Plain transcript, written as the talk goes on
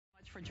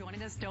For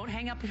joining us. Don't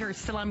hang up if you're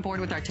still on board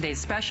with our today's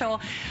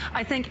special.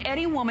 I think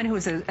any woman who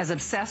is as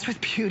obsessed with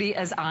beauty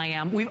as I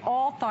am, we've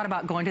all thought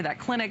about going to that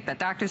clinic, that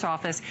doctor's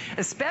office,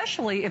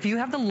 especially if you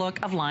have the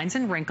look of lines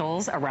and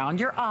wrinkles around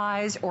your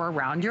eyes or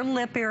around your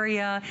lip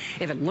area.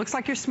 If it looks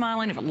like you're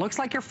smiling, if it looks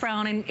like you're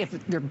frowning, if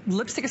your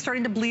lipstick is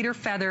starting to bleed or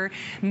feather,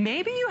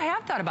 maybe you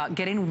have thought about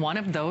getting one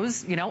of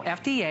those, you know,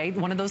 FDA,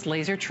 one of those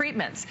laser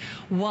treatments.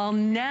 Well,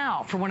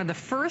 now, for one of the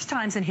first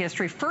times in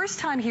history, first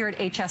time here at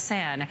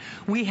HSN,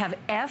 we have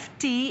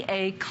FDA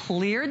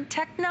cleared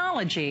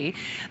technology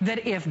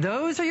that if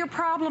those are your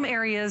problem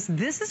areas,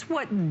 this is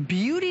what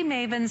beauty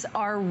mavens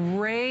are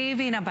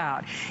raving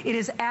about. It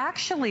is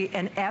actually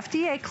an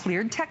FDA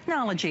cleared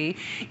technology.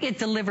 It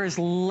delivers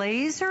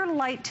laser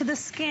light to the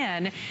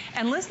skin.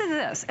 And listen to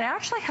this, it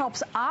actually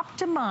helps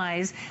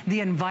optimize the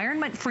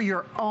environment for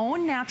your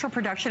own natural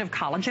production of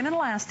collagen and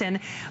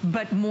elastin.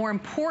 But more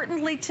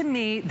importantly to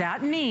me,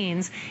 that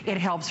means it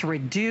helps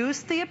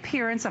reduce the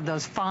appearance of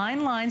those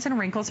fine lines and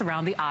wrinkles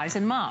around the eyes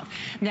and mouth.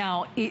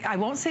 Now, I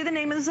won't say the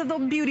names of the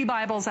beauty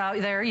Bibles out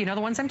there, you know,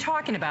 the ones I'm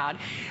talking about.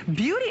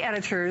 Beauty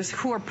editors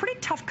who are pretty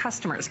tough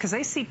customers because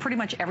they see pretty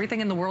much everything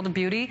in the world of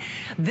beauty,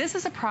 this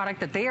is a product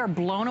that they are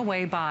blown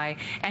away by,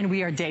 and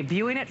we are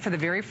debuting it for the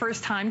very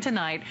first time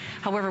tonight.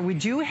 However, we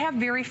do have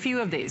very few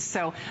of these,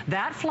 so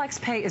that flex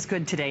pay is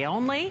good today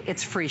only.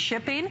 It's free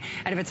shipping,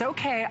 and if it's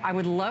okay, I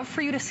would love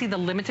for you to see the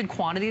limited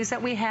quantities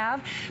that we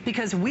have,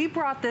 because we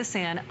brought this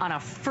in on a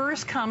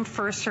first come,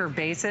 first serve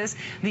basis.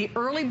 The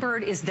early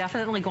bird is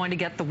definitely going to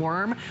get the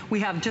worm.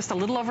 We have just a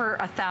little over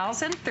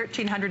 1,000,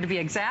 1,300 to be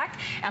exact.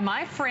 And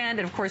my friend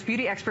and of course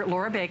beauty expert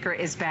Laura Baker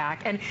is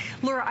back. And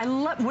Laura, I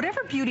love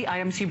whatever beauty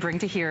items you bring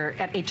to here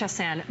at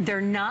HSN.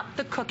 They're not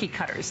the cookie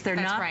cutters. They're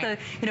not the,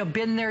 you know,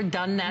 been there,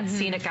 done that,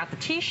 seen it, got the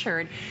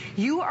t-shirt.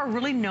 You are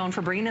really known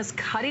for bringing us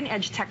cutting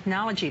edge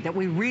technology that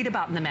we read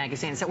about in the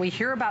magazines, that we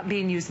hear about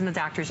being used in the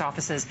doctor's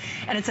offices.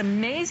 And it's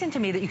amazing to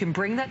me that you can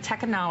bring that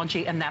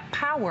technology and that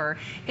power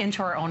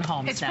into our own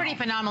homes. It's pretty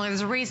phenomenal.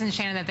 There's a reason,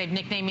 Shannon, that they've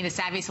nicknamed me the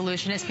Savvy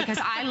Solutionist, because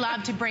I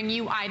love to bring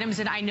you items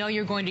that I know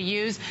you're going to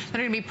use, that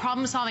are going to be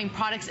problem-solving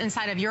products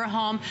inside of your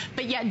home,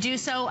 but yet do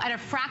so at a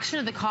fraction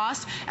of the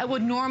cost it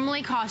would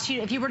normally cost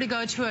you if you were to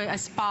go to a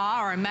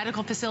spa or a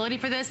medical facility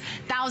for this,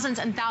 thousands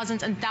and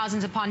thousands and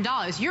thousands upon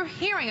dollars. You're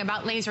hearing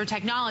about laser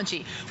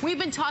technology. We've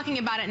been talking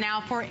about it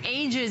now for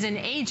ages and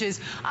ages,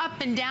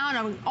 up and down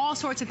on all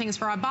sorts of things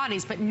for our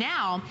bodies, but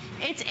now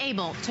it's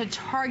able to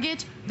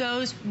target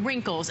those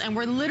wrinkles, and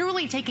we're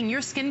literally taking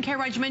your skincare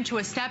regimen to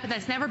a step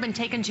that's never been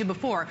taken to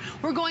before.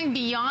 We're going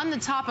beyond the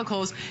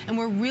topicals, and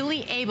we're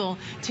really able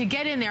to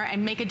get in there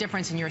and make a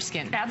difference in your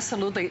skin.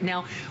 Absolutely.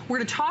 Now, we're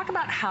going to talk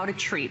about how to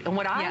treat, and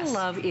what I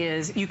love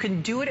is you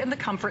can do it in the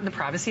comfort and the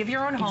privacy of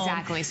your own home.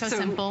 Exactly. So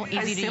simple, easy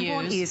to use. Simple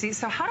and easy.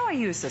 So how do I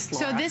use this,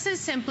 Laura? So this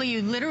is simply,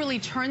 you literally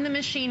turn the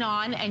machine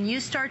on and you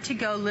start to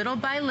go little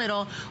by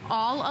little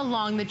all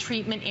along the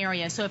treatment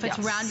area. So if it's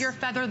around your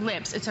feathered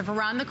lips, it's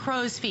around the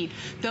crow's feet,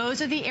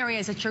 those are the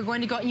areas that you're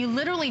going to go, and you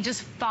literally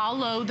just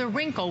follow the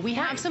wrinkle. We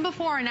have some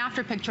before and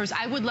after pictures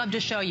I would love to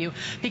show you,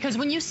 because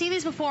when you see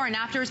these before and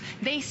afters,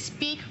 they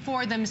speak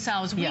for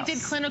themselves. We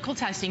did clinical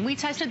testing. We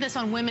tested this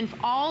on women of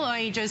all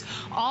ages,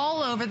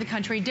 all over the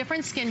country,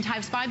 different skin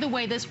types. By the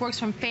way, this works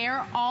from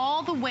fair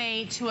all the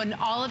way to an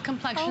olive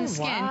complexion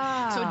skin.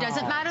 So it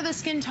doesn't matter the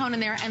skin tone in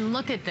there. And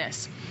look at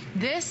this.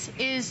 This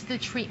is the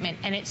treatment,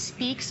 and it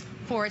speaks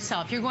for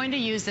itself. You're going to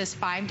use this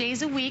 5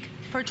 days a week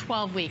for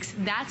 12 weeks.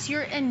 That's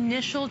your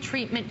initial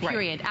treatment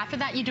period. After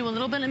that, you do a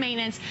little bit of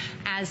maintenance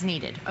as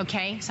needed,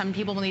 okay? Some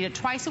people will need it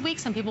twice a week,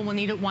 some people will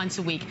need it once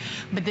a week.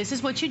 But this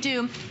is what you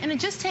do, and it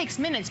just takes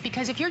minutes,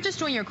 because if you're just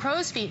doing your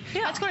crow's feet,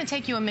 that's going to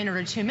take you a minute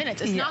or 2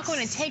 minutes. It's not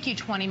going to take you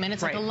 20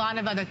 minutes like a lot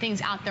of other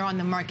things out there on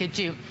the market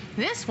do.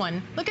 This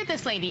one, look at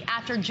this lady.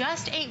 After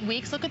just 8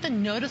 weeks, look at the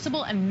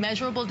noticeable and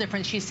measurable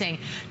difference she's seeing.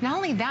 Not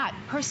only that,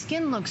 her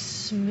skin looks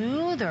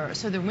smoother,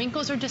 so the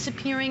wrinkles are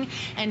disappearing,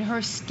 and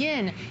her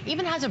skin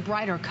even has a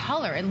brighter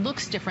color. It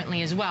looks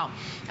differently as well.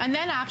 And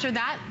then after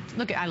that,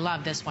 look, I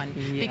love this one,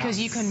 because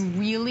you can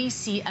really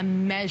see a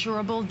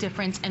measurable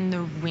difference in the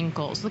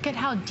wrinkles. Look at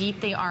how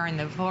deep they are in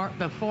the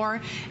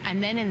before,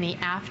 and then in the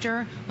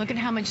after. Look at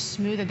how much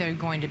smoother they're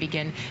going to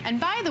begin. And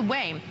by the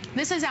way,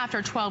 this is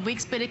after 12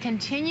 weeks, but it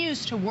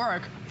continues to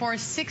work for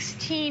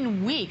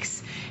 16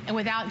 weeks and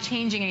without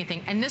changing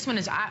anything. And this one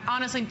is,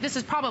 honestly, this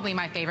is probably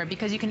my favorite,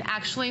 because you can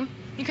actually,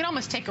 you can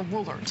almost take a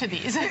ruler to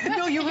these.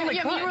 No, you really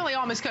could. You really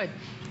almost could.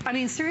 I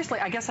mean, seriously,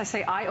 I guess I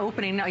say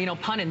eye-opening, you know,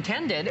 pun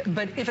intended,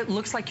 but if it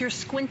looks like you're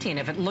squinting,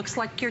 if it looks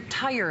like you're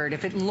tired,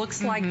 if it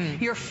looks like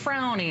you're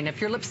frowning, if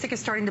your lipstick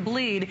is starting to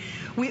bleed,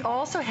 we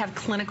also have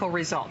clinical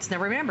results. Now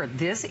remember,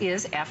 this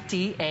is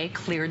FDA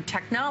cleared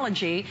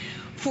technology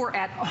for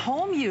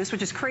at-home use,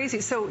 which is crazy.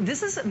 So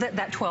this is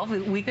that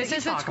 12-week This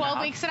is the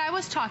 12 weeks that I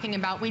was talking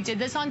about. We did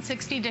this on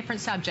 60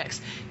 different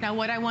subjects. Now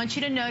what I want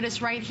you to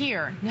notice right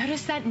here,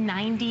 notice that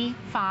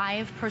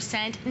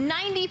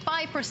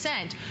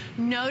 95%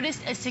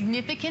 noticed a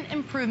significant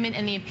improvement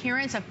in the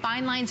appearance of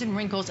fine lines and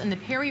wrinkles in the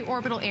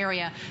periorbital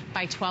area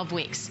by 12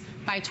 weeks.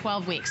 by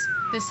 12 weeks.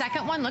 The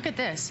second one, look at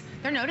this.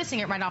 They're noticing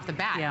it right off the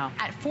bat. Yeah.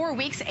 At 4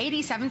 weeks,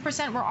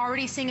 87% were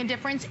already seeing a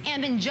difference.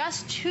 And in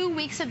just 2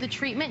 weeks of the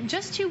treatment,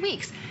 just 2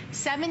 weeks,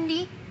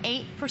 78%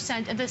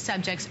 of the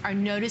subjects are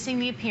noticing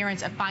the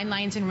appearance of fine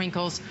lines and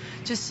wrinkles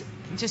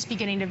just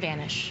beginning to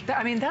vanish.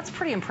 I mean, that's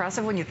pretty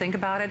impressive when you think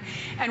about it.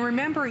 And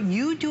remember,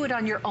 you do it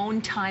on your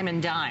own time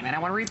and dime. And I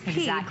want to repeat,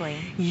 exactly.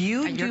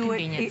 You at do your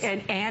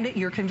it and at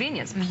your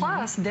convenience.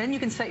 Plus, then you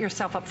can set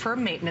yourself up for a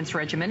maintenance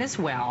regimen as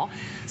well.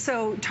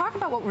 So talk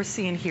about what we're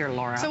seeing here,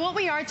 Laura. So what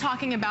we are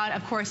talking about,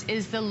 of course,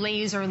 is the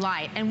laser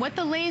light. And what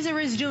the laser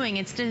is doing,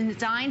 it's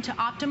designed to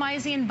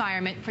optimize the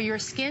environment for your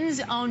skin's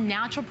own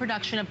natural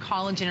production of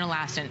collagen and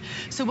elastin.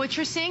 So what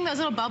you're seeing, those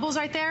little bubbles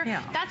right there,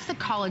 that's the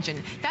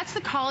collagen. That's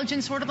the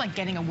collagen sort of like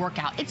getting a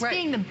workout. It's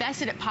being the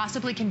best that it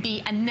possibly can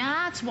be, and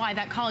that's why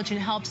that collagen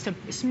helps to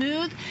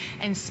smooth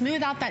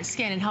out that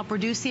skin and help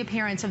reduce the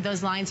appearance of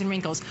those lines and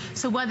wrinkles.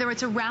 So whether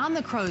it's around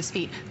the crow's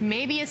feet,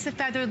 maybe it's the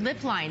feathered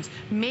lip lines,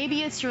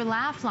 maybe it's your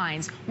laugh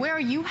lines, where are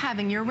you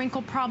having your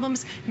wrinkle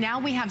problems? Now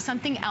we have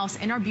something else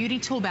in our beauty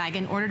tool bag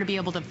in order to be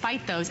able to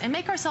fight those and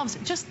make ourselves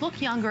just look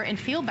younger and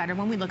feel better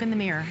when we look in the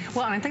mirror.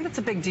 Well, and I think that's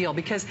a big deal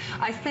because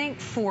I think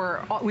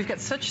we've got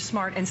such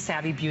smart and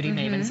savvy beauty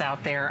mavens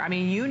out there. I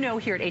mean, you know,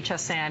 here at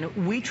HSN,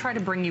 we try to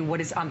bring you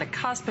what is on the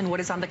cusp and what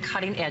is on the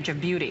cutting edge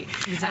of beauty.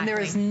 Exactly. And there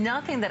is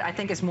nothing that I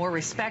think is more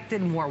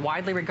respected, more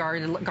widely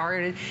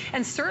regarded,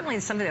 and certainly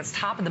is something that's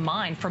top of the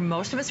mind for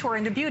most of us who are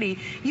into beauty.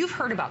 You've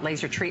heard about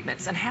laser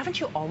treatments, and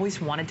haven't you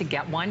always wanted to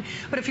get one?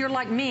 But if you're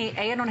like me,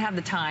 A, I don't have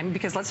the time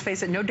because let's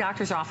face it, no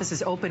doctor's office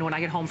is open when I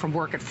get home from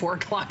work at 4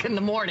 o'clock in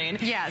the morning.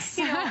 Yes.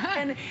 You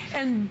know,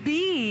 and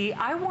B,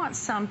 I want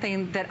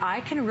something that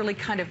I can really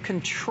kind of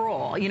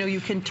control. You know, you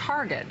can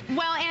target.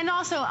 Well, and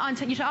also,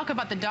 you talk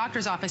about the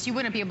doctor's office, you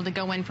wouldn't be able to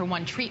go in for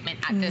one treatment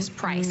at this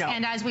price. No.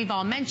 And as we've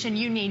all mentioned,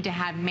 you need to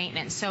have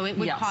maintenance. So it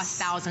would cost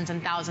thousands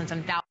and thousands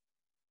and thousands.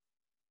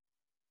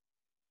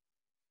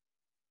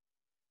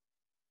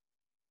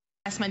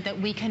 Investment that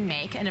we can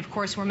make, and of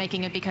course we're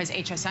making it because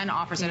HSN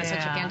offers it at such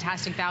a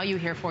fantastic value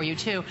here for you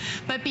too.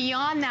 But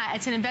beyond that,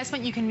 it's an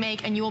investment you can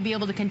make and you will be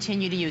able to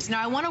continue to use.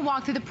 Now I want to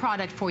walk through the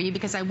product for you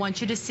because I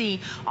want you to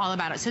see all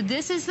about it. So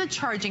this is the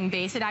charging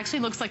base. It actually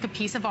looks like a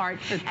piece of art,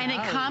 and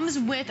it comes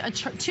with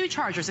two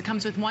chargers. It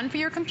comes with one for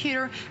your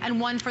computer and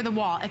one for the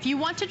wall. If you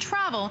want to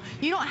travel,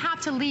 you don't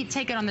have to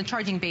take it on the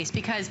charging base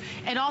because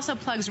it also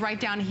plugs right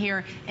down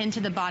here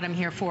into the bottom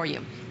here for you.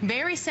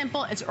 Very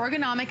simple, it's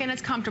ergonomic and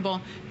it's comfortable,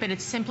 but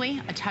it's simply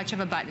a touch of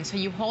a button. So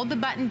you hold the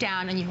button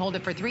down and you hold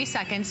it for 3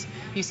 seconds.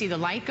 You see the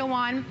light go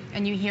on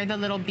and you hear the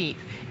little beep.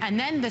 And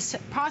then this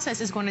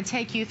process is going to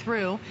take you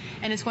through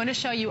and it's going to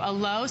show you a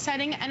low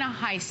setting and a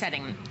high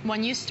setting.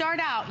 When you start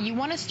out, you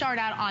want to start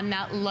out on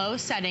that low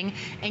setting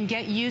and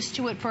get used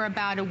to it for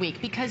about a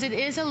week because it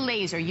is a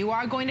laser. You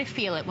are going to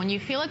feel it. When you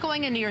feel it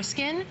going into your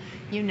skin,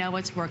 you know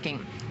it's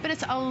working. But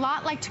it's a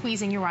lot like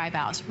tweezing your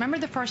eyebrows. Remember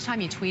the first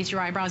time you tweezed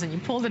your eyebrows and you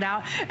pulled it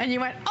out and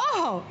you went,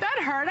 oh, that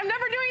hurt. I'm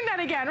never doing that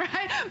again,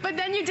 right? But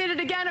then you did it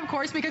again, of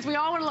course, because we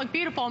all want to look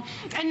beautiful.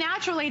 And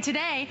naturally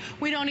today,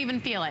 we don't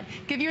even feel it.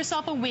 Give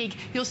yourself a week.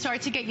 You'll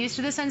start to get used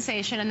to the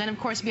sensation and then, of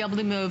course, be able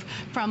to move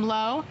from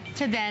low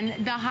to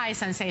then the high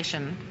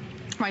sensation.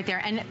 Right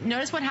there. And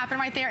notice what happened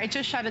right there? It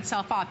just shut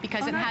itself off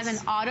because it has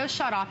an auto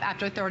shut off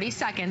after 30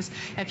 seconds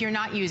if you're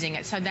not using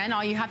it. So then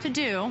all you have to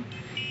do,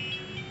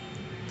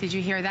 did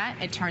you hear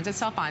that? It turns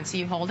itself on. So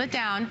you hold it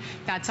down.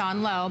 That's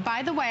on low.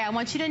 By the way, I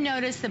want you to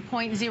notice the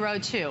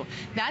 0.02.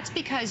 That's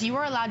because you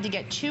are allowed to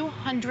get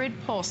 200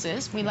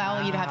 pulses. We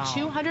allow you to have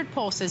 200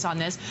 pulses on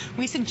this.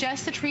 We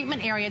suggest the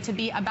treatment area to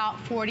be about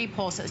 40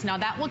 pulses. Now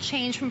that will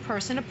change from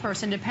person to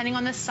person depending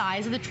on the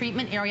size of the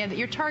treatment area that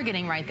you're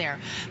targeting right there.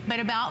 But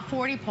about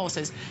 40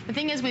 pulses. The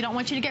thing is, we don't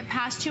want you to get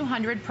past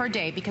 200 per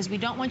day because we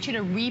don't want you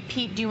to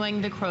repeat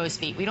doing the crow's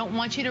feet. We don't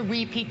want you to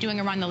repeat doing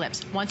around the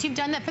lips. Once you've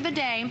done that for the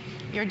day,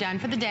 you're done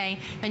for the day,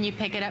 then you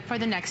pick it up for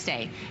the next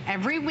day.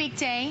 Every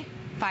weekday,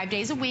 5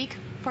 days a week,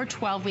 for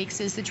 12 weeks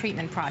is the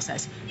treatment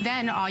process.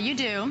 Then all you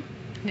do,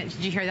 did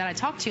you hear that? I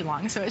talked too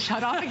long, so it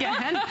shut off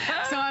again.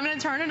 So I'm going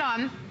to turn it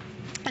on.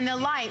 And the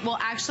light will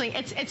actually,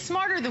 it's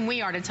smarter than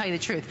we are, to tell you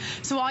the truth.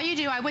 So all you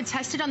do, I would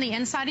test it on the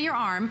inside of your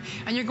arm,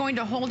 and you're going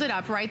to hold it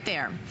up right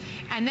there.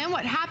 And then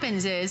what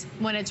happens is,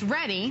 when it's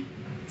ready,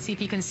 see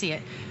if you can see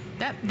it.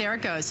 Yep, there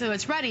it goes. So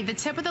it's ready. The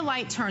tip of the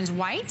light turns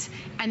white,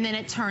 and then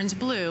it turns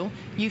blue.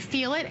 You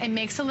feel it. It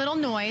makes a little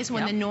noise.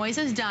 When the noise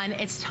is done,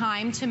 it's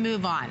time to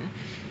move on.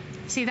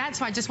 See that?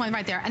 So I just went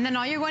right there. And then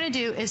all you're going to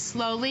do is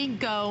slowly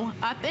go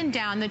up and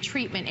down the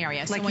treatment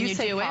area. So like when you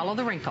say, follow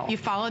the wrinkle. You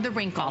follow the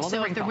wrinkle.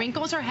 So if the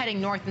wrinkles are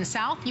heading north and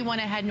south, you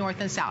want to head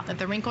north and south. If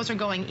the wrinkles are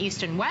going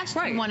east and west,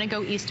 you want to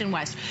go east and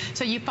west.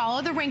 So you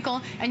follow the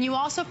wrinkle, and you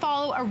also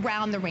follow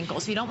around the wrinkle.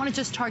 So you don't want to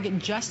just target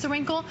just the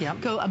wrinkle.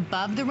 Go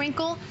above the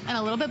wrinkle and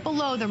a little bit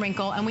below the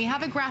wrinkle. And we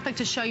have a graphic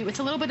to show you. It's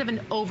a little bit of an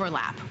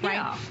overlap,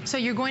 right? So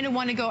you're going to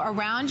want to go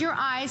around your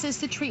eyes as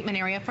the treatment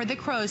area for the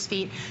crow's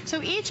feet.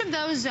 So each of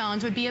those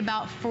zones would be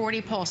about 40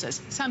 pulses.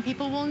 Some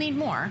people will need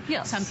more.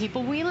 Some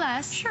people will need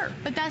less.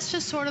 But that's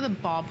just sort of the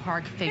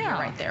ballpark figure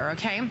right there,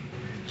 okay?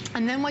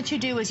 And then what you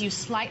do is you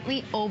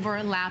slightly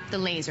overlap the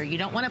laser. You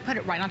don't want to put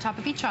it right on top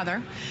of each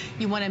other.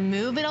 You want to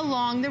move it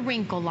along the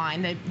wrinkle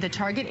line, the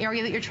target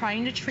area that you're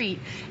trying to treat,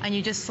 and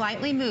you just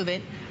slightly move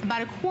it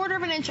about 1/4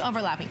 of an inch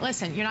overlapping.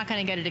 Listen, you're not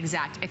going to get it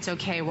exact. It's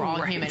okay. We're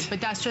all human.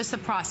 But that's just the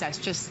process.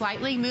 Just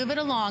slightly move it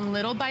along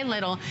little by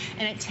little,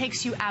 and it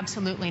takes you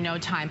absolutely no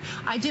time.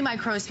 I do my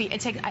crow's feet.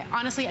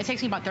 Honestly, it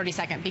takes me about 30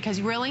 seconds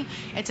because really,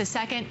 it's a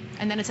second,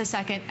 and then it's a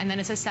second, and then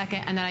it's a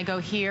second, and then I go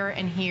here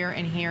and here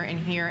and here and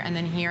here, and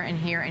then here and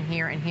here and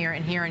here and here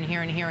and here and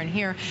here and here and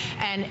here.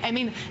 And I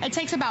mean, it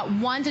takes about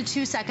 1 to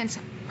 2 seconds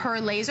per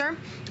laser,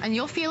 and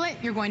you'll feel it,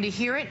 you're going to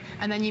hear it,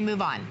 and then you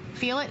move on.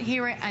 Feel it,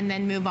 hear it, and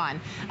then move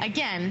on.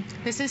 Again,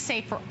 this is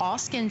safe for all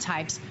skin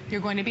types.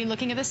 You're going to be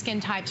looking at the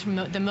skin types from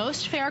the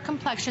most fair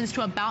complexions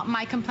to about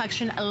my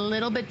complexion, a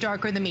little bit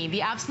darker than me.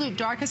 The absolute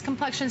darkest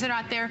complexions that are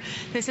out there,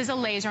 this is a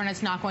laser, and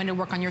it's not going to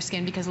work on your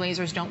skin because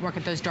lasers don't work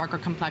at those darker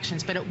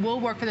complexions, but it will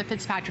work for the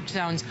Fitzpatrick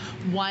zones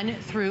 1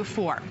 through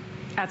 4.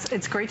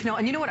 It's great to know.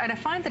 And you know what? And I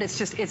find that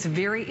it's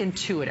very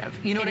intuitive.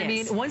 You know what I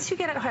mean? Once you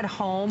get it at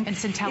home,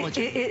 it's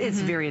intelligent. It's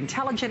very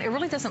intelligent. It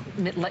really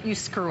doesn't let you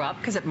screw up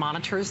because it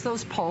monitors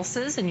those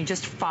pulses and you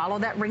just follow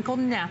that wrinkle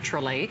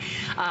naturally.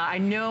 I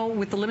know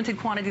with the limited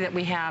quantity that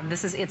we have,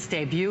 this is its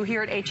debut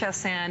here at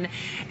HSN,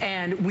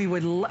 and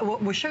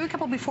we'll show you a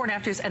couple before and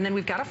afters, and then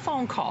we've got a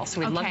phone call,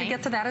 so we'd love to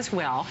get to that as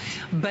well.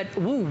 But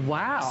ooh,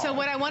 wow. So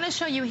what I want to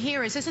show you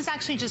here is this is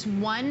actually just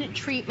one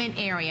treatment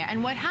area,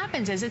 and what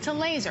happens is it's a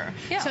laser.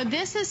 Yeah. So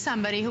this is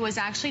somebody who is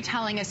actually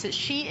telling us that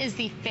she is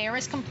the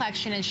fairest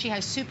complexion and she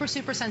has super,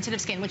 super sensitive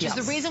skin, which is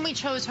the reason we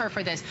chose her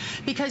for this,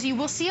 because you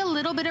will see a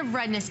little bit of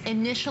redness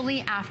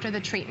initially after the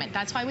treatment.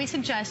 That's why we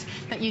suggest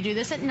that you do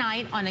this at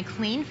night on a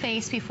clean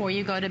face before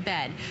you go to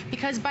bed,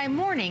 because by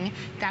morning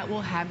that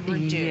will have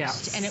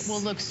reduced and it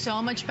will look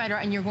so much better,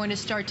 and you're going to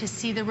start to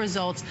see the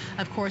results,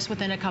 of course,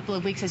 within a couple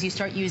of weeks as you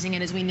start using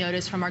it, as we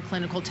noticed from our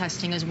clinical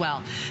testing as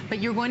well.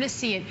 But you're going to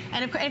see it,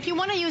 and if you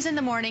want to use it in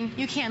the morning,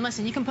 you can.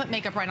 Listen, you can put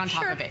makeup right on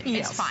top of it.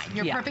 It's fine.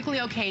 You're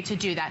perfectly okay to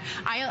do that.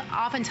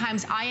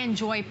 Oftentimes I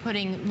enjoy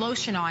putting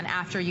lotion on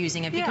after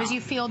using it because you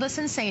feel the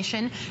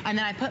sensation, and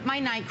then I put my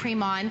night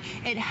cream on.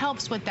 It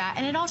helps with that,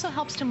 and it also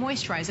helps to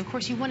moisturize. Of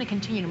course, you want to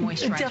continue to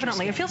moisturize.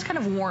 Definitely. It feels kind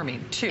of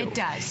warming too. It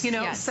does. You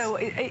know, so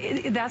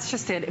that's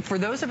just it. For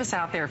those of us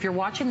out there, if you're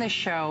watching this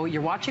show,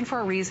 you're watching for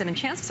a reason, and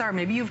chances are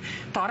maybe you've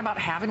thought about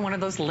having one of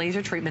those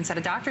laser treatments at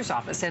a doctor's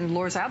office. And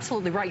Laura's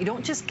absolutely right. You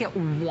don't just get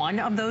one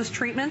of those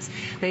treatments.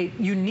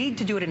 You need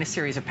to do it in a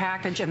series of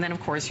package, and then of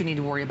course you need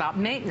to worry about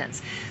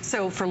maintenance.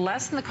 So for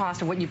less than the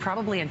cost of what you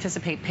probably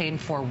anticipate paying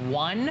for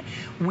one,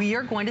 we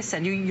are going to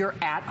send you your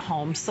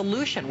at-home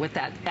solution with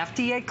that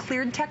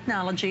FDA-cleared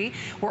technology.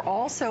 We're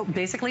also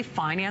basically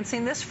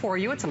financing this for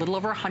you. It's a little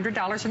over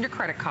 $100 on your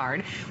credit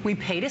card. We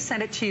pay to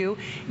send it to you.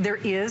 There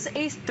is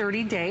a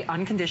 30-day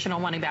unconditional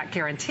money-back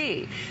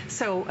guarantee.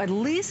 So at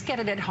least get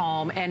it at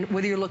home, and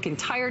whether you're looking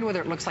tired,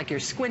 whether it looks like you're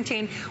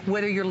squinting,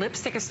 whether your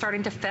lipstick is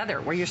starting to feather,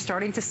 where you're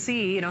starting to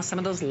see, you know, some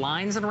of those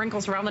lines and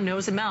wrinkles around the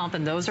nose and mouth,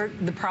 and those are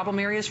the problem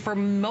areas for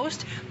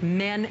most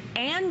men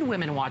and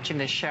women watching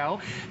this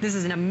show. This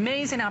is an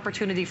amazing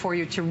opportunity for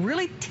you to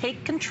really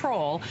take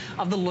control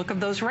of the look of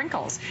those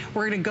wrinkles.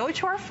 We're going to go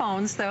to our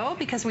phones, though,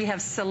 because we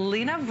have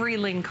Selena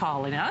Vreeling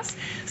calling us.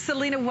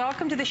 Selena,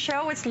 welcome to the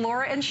show. It's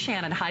Laura and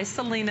Shannon. Hi,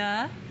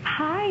 Selena.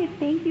 Hi,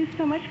 thank you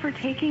so much for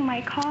taking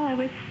my call. I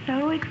was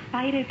so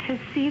excited to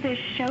see this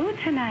show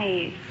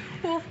tonight.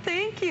 Well,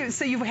 thank you.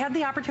 So you've had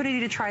the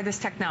opportunity to try this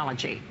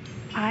technology.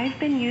 I've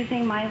been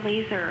using my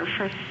laser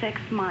for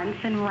 6 months,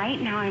 and right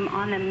now I'm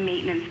on a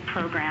maintenance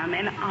program,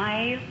 and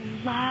I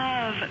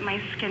love my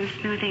skin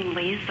smoothing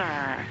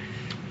laser.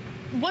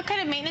 What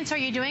kind of maintenance are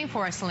you doing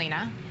for us,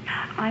 Selena?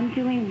 I'm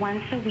doing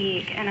once a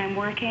week, and I'm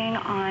working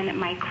on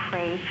my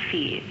crow's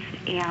feet,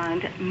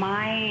 and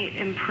my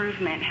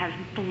improvement has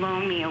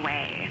blown me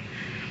away.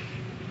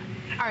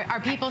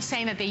 Are people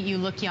saying that you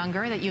look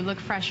younger, that you look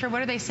fresher?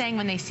 What are they saying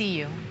when they see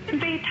you?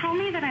 They tell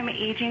me that I'm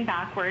aging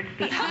backwards.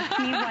 They ask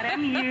me what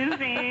I'm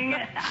using.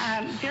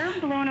 They're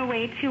blown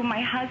away, too.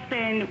 My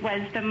husband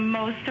was the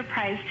most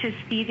surprised to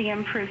see the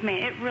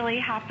improvement. It really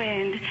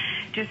happened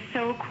just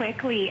so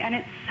quickly, and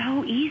it's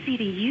so easy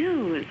to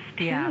use,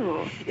 too.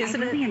 Yeah. I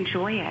really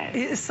enjoy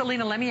it.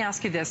 Selena, let me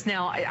ask you this.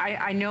 Now,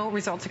 I know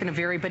results are going to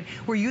vary, but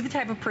were you the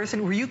type of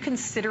person, were you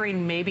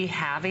considering maybe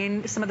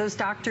having some of those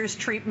doctor's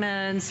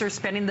treatments or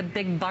spending the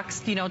big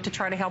bucks, you know, to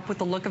try to help with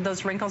the look of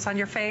those wrinkles on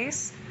your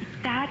face?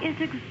 That is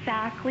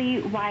exactly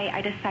why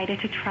I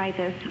decided to try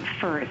this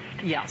first.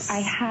 Yes. I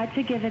had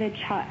to give it a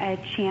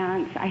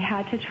chance. I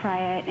had to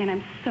try it, and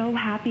I'm so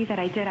happy that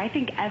I did. I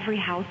think every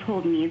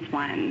household needs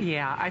one.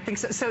 Yeah, I think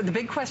so. So the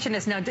big question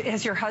is now,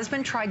 has your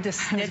husband tried to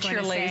snitch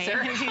your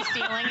laser? Is he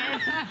stealing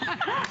it?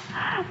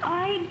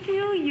 I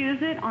do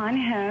use it on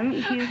him.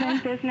 He's in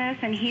business,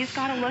 and he's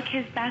got to look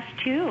his best,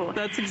 too.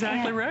 That's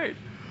exactly right.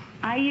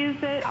 I use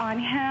it on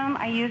him.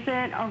 I use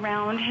it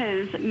around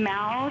his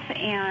mouth,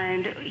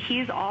 and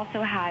he's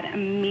also had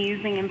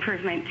amazing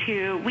improvement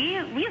too.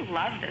 We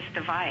love this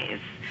device.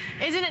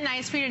 Isn't it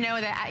nice for you to know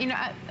that, you know,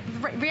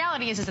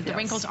 reality is that the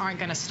wrinkles aren't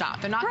going to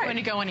stop. They're not going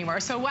to go anywhere.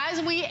 So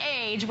as we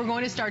age, we're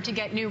going to start to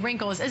get new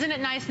wrinkles. Isn't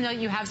it nice to know that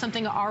you have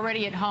something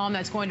already at home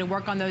that's going to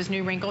work on those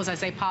new wrinkles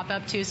as they pop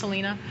up too,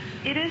 Selena?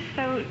 It is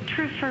so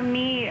true for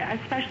me,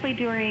 especially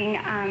during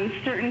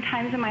certain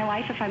times in my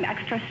life. If I'm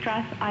extra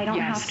stressed, I don't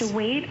have to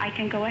wait. I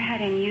can go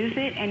ahead and use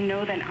it and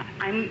know that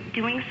I'm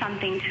doing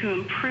something to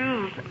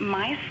improve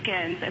my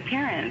skin's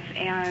appearance.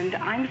 And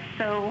I'm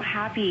so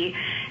happy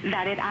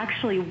that it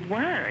actually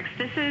works.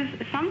 This is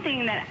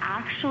something that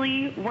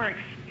actually works.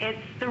 It's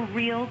the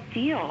real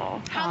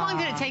deal. How long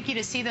did it take you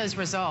to see those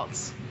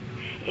results?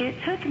 It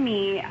took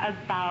me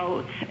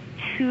about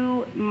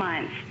 2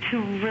 months to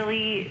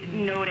really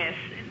notice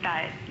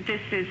that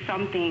this is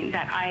something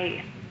that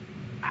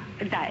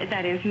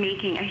that is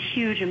making a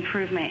huge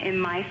improvement in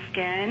my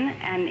skin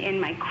and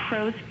in my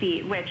crow's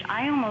feet, which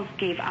I almost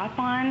gave up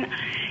on.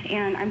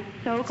 And I'm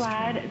so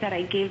glad that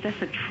I gave this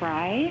a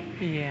try.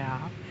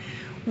 Yeah.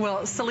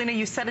 Well, Selena,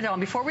 you said it all.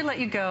 Before we let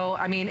you go,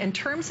 I mean, in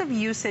terms of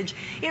usage,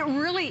 it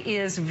really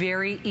is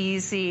very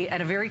easy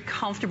and a very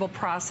comfortable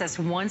process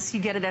once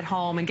you get it at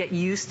home and get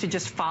used to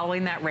just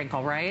following that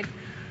wrinkle, right?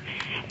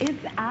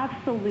 It's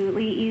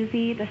absolutely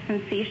easy. The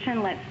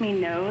sensation lets me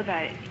know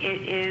that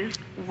it is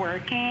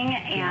working,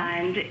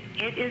 and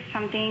it is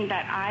something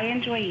that I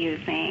enjoy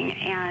using,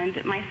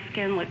 and my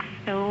skin looks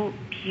so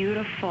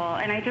beautiful.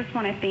 And I just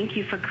want to thank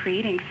you for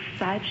creating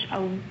such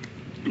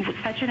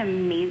an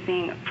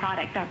amazing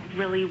product that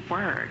really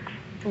works.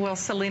 Well,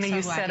 Selena,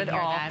 you said it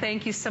all.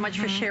 Thank you so much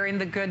for sharing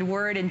the good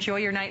word. Enjoy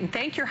your night, and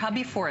thank your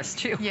hubby for us,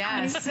 too.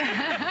 Yes.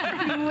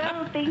 You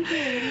will. Thank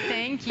you.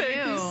 Thank you. Thank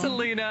you,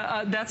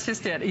 Selena. That's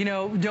just it. You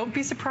know, don't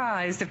be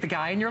surprised if the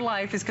guy in your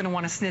life is going to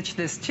want to snitch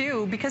this,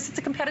 too, because it's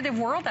a competitive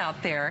world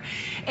out there.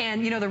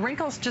 And, you know, the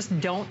wrinkles just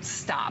don't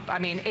stop. I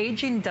mean,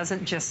 aging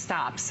doesn't just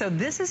stop. So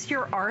this is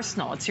your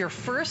arsenal. It's your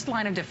first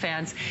line of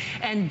defense.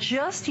 And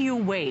just you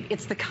wait.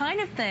 It's the kind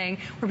of thing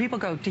where people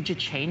go, did you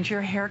change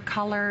your hair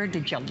color?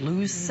 Did you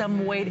lose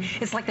some weight?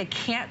 It's like they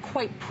can't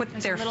quite put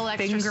their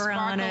finger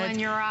on it. In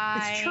your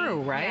eye. It's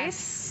true, right?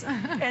 Yes.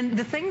 And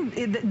the thing,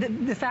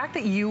 the fact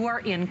that you are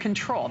in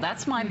control,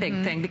 that's my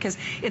big thing, because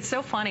it's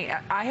so funny.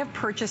 I have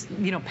purchased,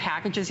 you know,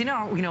 packages. You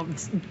know,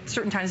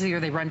 certain times of the year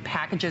they run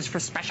packages for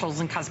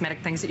specials and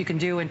cosmetic things that you can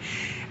do, and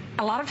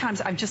a lot of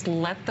times I've just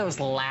let those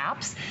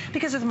lapse,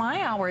 because with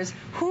my hours,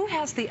 who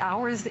has the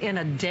hours in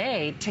a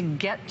day to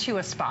get to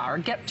a spa or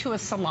get to a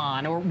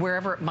salon or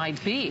wherever it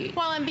might be?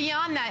 Well, and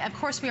beyond that, of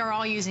course, we are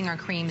all using our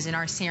creams and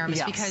our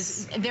serums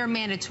because they're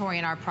mandatory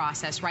in our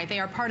process, right? They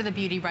are part of the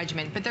beauty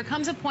regimen. But there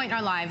comes a point in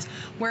our lives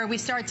where we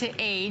start to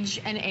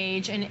age and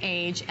age and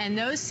age, and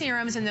those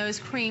serums and those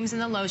creams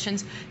and the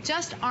lotions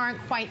just aren't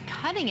quite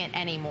cutting it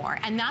anymore.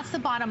 And that's the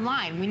bottom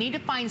line. We need to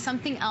find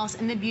something else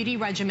in the beauty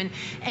regimen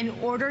in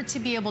order to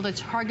be able to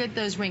target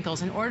those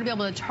wrinkles, in order to be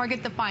able to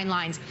target the fine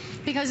lines.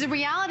 Because the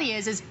reality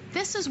is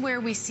this is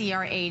where we see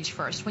our age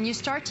first. When you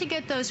start to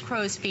get those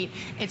crow's feet,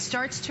 it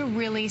starts to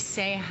really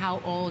say how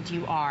old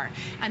you are.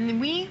 And then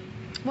we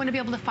want to be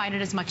able to fight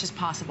it as much as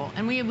possible.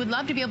 And we would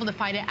love to be able to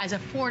fight it as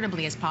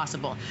affordably as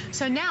possible.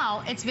 So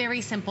now it's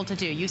very simple to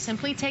do. You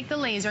simply take the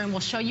laser, and we'll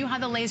show you how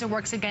the laser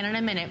works again in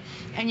a minute,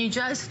 and you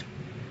just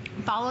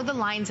follow the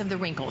lines of the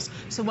wrinkles.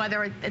 So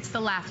whether it's the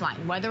laugh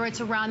line, whether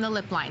it's around the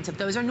lip lines, if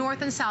those are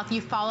north and south,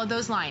 you follow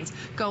those lines.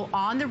 Go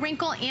on the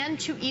wrinkle and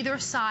to either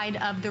side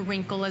of the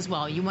wrinkle as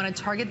well. You want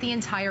to target the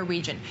entire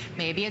region.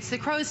 Maybe it's the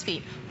crow's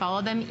feet.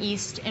 Follow them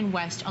east and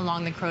west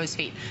along the crow's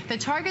feet. The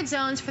target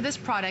zones for this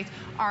product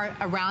are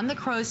around the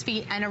crow's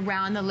feet and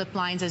around the lip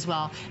lines as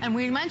well. And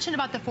we mentioned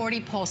about the 40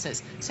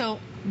 pulses. So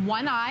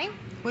one eye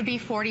would be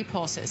 40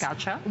 pulses.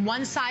 Gotcha.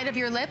 One side of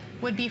your lip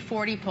would be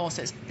 40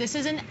 pulses. This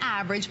is an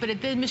average,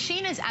 but the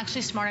machine is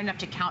actually smart enough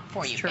to count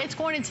for you. It's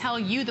going to tell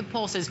you the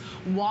pulses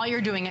while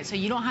you're doing it, so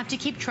you don't have to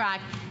keep track.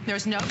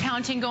 There's no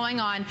counting going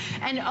on.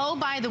 And oh,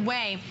 by the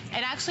way,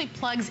 it actually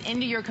plugs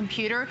into your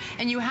computer,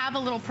 and you have a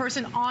little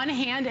person on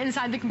hand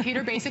inside the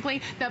computer,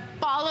 basically, that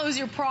follows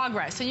your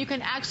progress. So you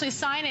can actually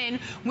sign in.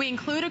 We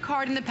include a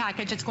card in the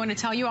package. It's going to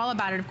tell you all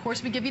about it. Of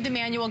course, we give you the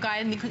manual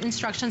guide and the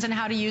instructions on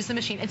how to use the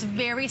machine. It's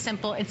very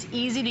simple. It's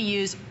easy to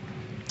use.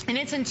 And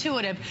it's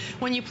intuitive.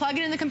 When you plug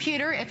it in the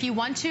computer, if you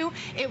want to,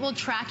 it will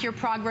track your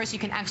progress. You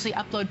can actually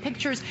upload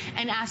pictures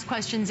and ask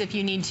questions if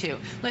you need to.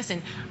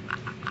 Listen,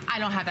 I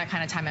don't have that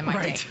kind of time in my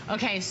day.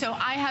 Okay, so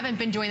I haven't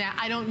been doing that.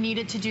 I don't need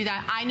it to do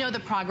that. I know the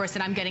progress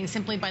that I'm getting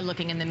simply by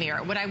looking in the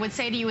mirror. What I would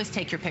say to you is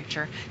take your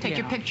picture. Take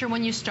your picture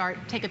when you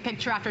start. Take a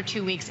picture after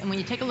 2 weeks. And when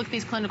you take a look at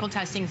these clinical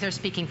testings, they're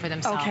speaking for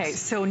themselves. Okay,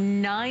 so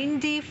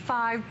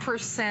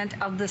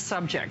 95% of the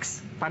subjects,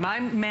 by my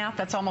math,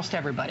 that's almost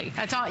everybody.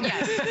 That's all,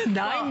 yes.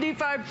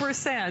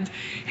 95%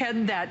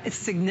 had that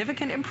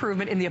significant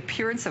improvement in the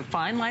appearance of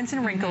fine lines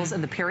and wrinkles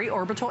in the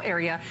periorbital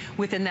area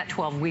within that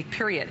 12-week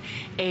period.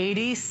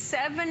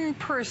 87%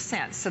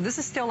 10%. So this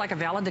is still like a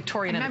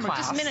valedictorian in the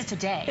class. Just minutes a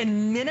day.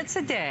 In minutes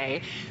a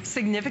day,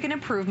 significant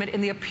improvement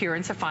in the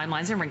appearance of fine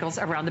lines and wrinkles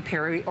around the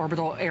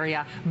periorbital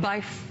area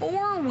by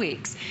 4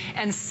 weeks.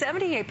 And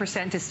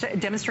 78%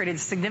 demonstrated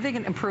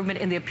significant improvement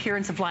in the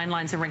appearance of fine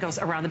lines and wrinkles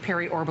around the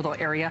periorbital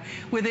area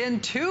within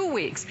 2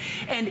 weeks.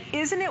 And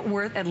isn't it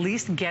worth at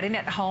least getting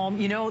it home?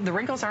 You know, the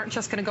wrinkles aren't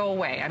just going to go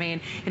away. I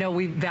mean, you know,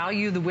 we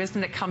value the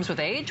wisdom that comes with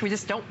age. We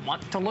just don't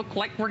want to look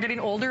like we're getting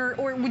older,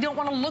 or we don't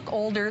want to look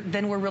older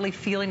than we're really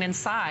feeling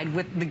inside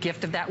with the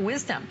gift of that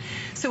wisdom.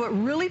 So it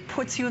really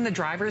puts you in the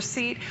driver's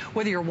seat,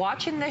 whether you're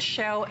watching this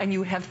show and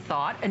you have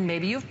thought and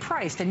maybe you've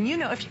priced. And you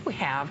know,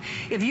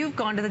 if you've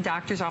gone to the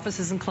doctor's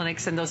offices and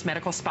clinics and those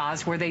medical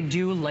spas where they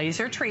do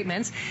laser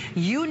treatments,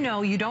 you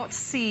know you don't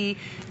see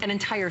an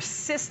entire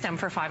system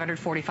for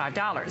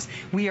 $545.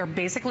 We are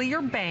basically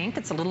your bank.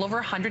 It's a little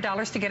over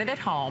 $100 to get it at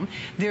home.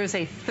 There's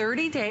a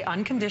 30-day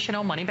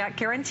unconditional money-back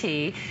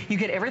guarantee. You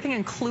get everything,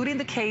 including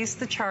the case,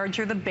 the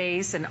charger, the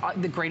base, and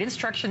the great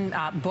instruction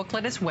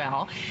booklet as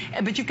well.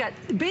 But you've got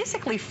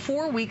basically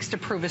 4 weeks to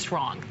prove us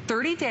wrong.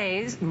 30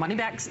 days,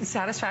 money-back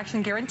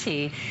satisfaction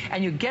guarantee,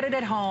 and you get it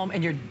at home,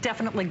 and you're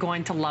definitely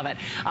going to love it.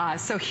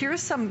 So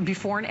here's some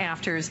before and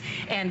afters,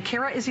 and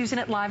Kara is using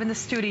it live in the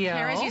studio.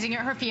 Kara's using it.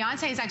 Her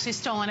fiance has actually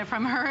stolen it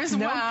from her as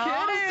well.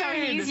 No kidding.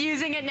 So he's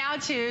using it now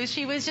too.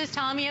 She was just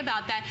telling me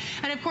about that.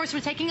 And of course,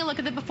 we're taking a look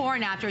at the before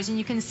and afters, and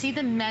you can see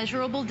the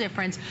measurable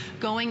difference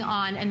going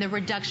on in the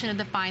reduction of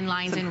the fine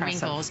lines and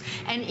wrinkles.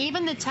 And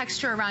even the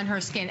texture around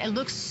her skin, it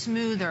looks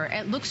smoother.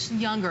 It looks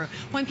younger.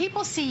 When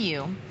people see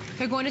you,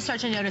 they're going to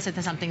start to notice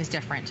that something's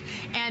different.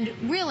 And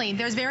really,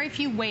 there's very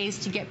few ways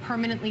to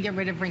permanently get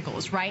rid of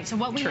wrinkles, right? So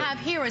what we have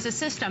here is a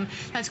system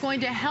that's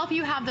going to help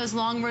you have those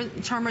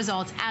long-term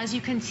results as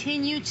you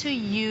continue to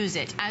use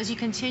it. As you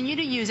continue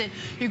to use it,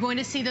 you're going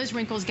to see those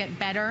wrinkles get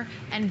better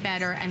and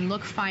better and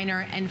look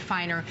finer and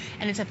finer.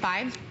 And it's a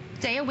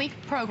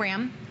 5-day-a-week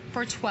program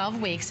for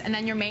 12 weeks, and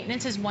then your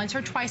maintenance is once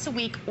or twice a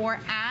week or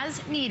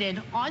as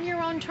needed on your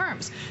own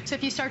terms. So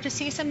if you start to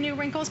see some new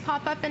wrinkles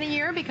pop up in a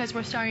year because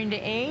we're starting to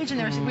age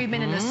and we've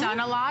been in the sun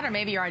a lot, or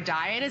maybe our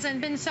diet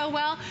hasn't been so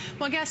well,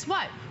 guess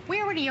what?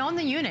 We already own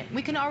the unit.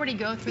 We can already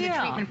go through the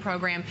treatment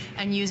program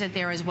and use it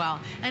there as well.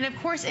 And of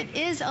course, it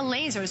is a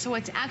laser, so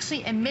it's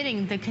actually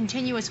emitting the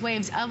continuous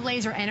waves of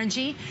laser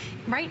energy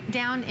right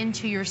down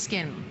into your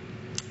skin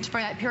for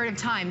that period of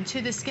time,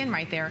 to the skin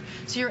right there.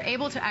 So you're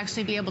able to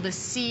actually be able to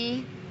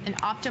see and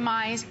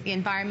optimize the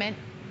environment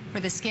for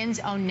the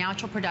skin's own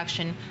natural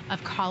production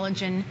of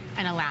collagen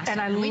and elastin.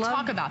 And we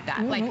talk about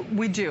that.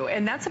 We do,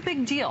 and that's a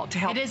big deal to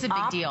help. It is a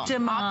big deal.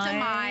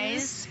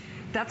 Optimize.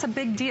 That's a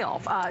big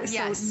deal.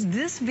 Yes. So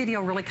this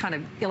video really kind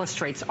of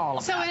illustrates all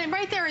of that. So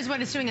right there is what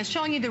it's doing. It's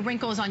showing you the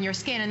wrinkles on your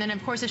skin, and then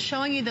of course it's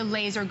showing you the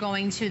laser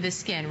going to the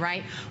skin,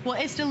 right? Well,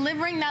 it's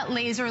delivering that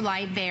laser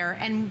light there,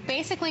 and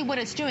basically what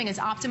it's doing is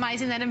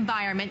optimizing that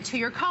environment to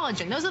your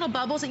collagen. Those little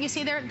bubbles that you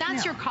see there,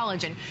 that's your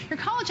collagen. Your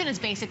collagen is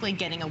basically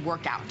getting a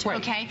workout,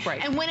 okay?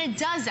 Right. And when it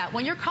does that,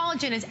 when your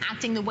collagen is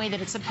acting the way that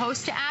it's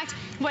supposed to act,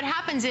 what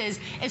happens is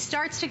it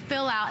starts to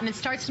fill out and it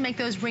starts to make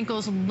those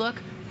wrinkles look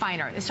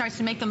finer. It starts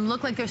to make them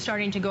look like they're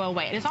starting to go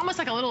away. And it's almost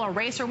like a little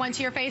eraser went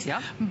to your face,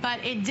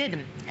 but it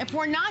didn't. If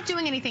we're not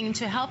doing anything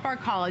to help our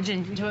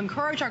collagen, to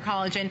encourage our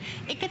collagen,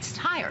 it gets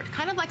tired,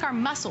 kind of like our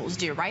muscles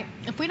do, right?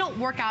 If we don't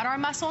work out our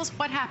muscles,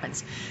 what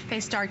happens?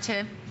 They start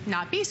to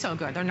not be so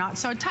good. They're not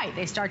so tight.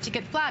 They start to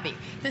get flabby.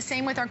 The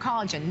same with our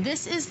collagen.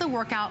 This is the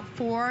workout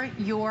for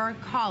your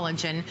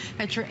collagen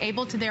that you're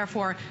able to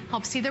therefore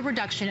help see the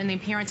reduction in the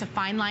appearance of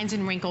fine lines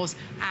and wrinkles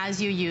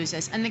as you use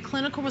this. And the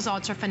clinical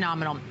results are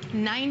phenomenal.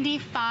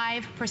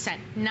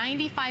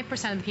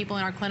 95% of the people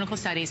in our clinical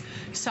studies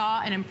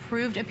saw an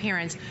improved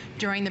appearance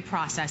during the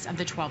process of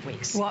the 12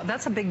 weeks. Well,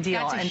 that's a big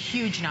deal. That's a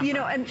huge number. You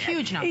know, and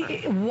huge number.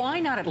 Why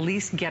not at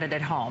least get it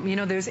at home? You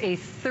know, there's a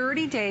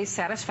 30-day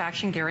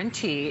satisfaction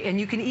guarantee, and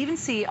you can even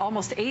see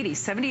almost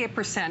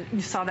 78%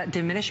 you saw that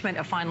diminishment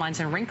of fine lines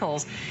and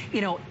wrinkles,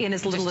 you know, in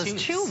as little as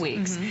 2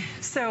 weeks.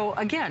 So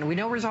again, we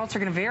know results are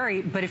going to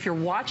vary, but if you're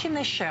watching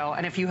this show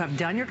and if you have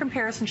done your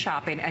comparison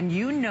shopping and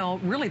you know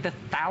really the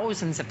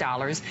thousands of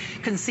dollars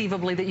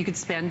conceivably that you could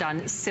spend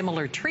on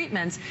similar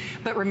treatments,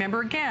 but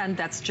remember again,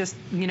 that's just,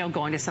 you know,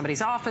 going to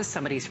somebody's office,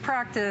 somebody's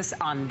practice,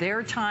 on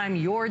their time,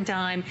 your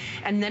dime,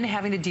 and then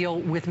having to deal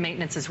with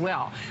maintenance as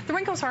well. The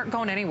wrinkles aren't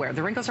going anywhere.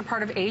 The wrinkles are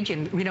part of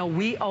aging. You know,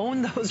 we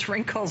own those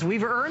wrinkles.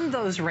 We've earned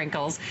those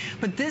wrinkles,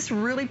 but this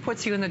really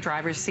puts you in the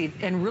driver's seat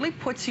and really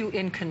puts you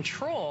in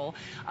control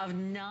of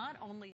not only